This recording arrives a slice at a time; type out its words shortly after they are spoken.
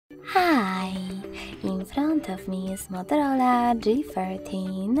Hi! In front of me is Motorola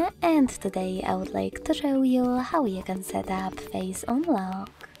G14 and today I would like to show you how you can set up face unlock.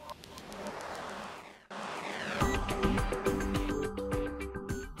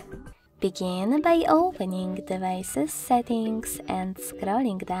 Begin by opening Devices Settings and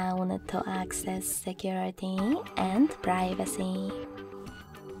scrolling down to access Security and Privacy.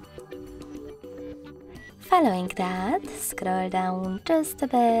 Following that, scroll down just a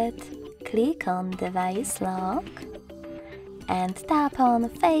bit, click on Device Lock, and tap on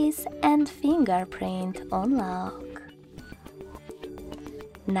Face and Fingerprint Unlock.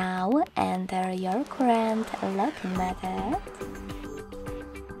 Now enter your current locking method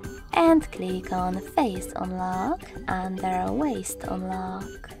and click on Face Unlock under Waist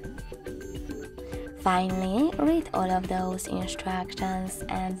Unlock. Finally, read all of those instructions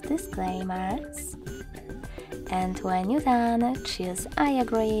and disclaimers. And when you're done, choose I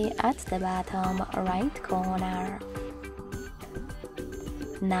agree at the bottom right corner.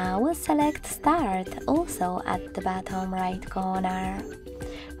 Now select Start also at the bottom right corner.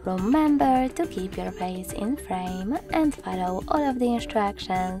 Remember to keep your face in frame and follow all of the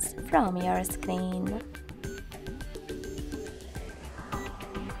instructions from your screen.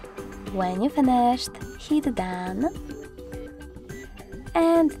 When you finished, hit Done.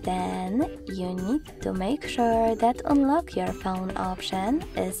 And then you need to make sure that Unlock Your Phone option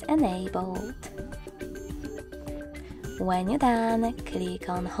is enabled. When you're done, click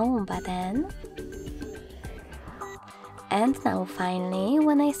on Home button. And now finally,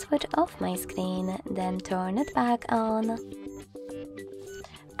 when I switch off my screen, then turn it back on,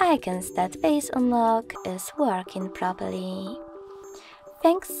 I can see that Face Unlock is working properly.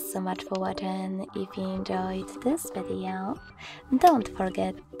 Thanks so much for watching. If you enjoyed this video, don't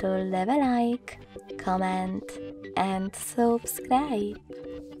forget to leave a like, comment and subscribe.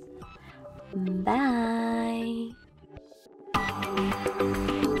 Bye!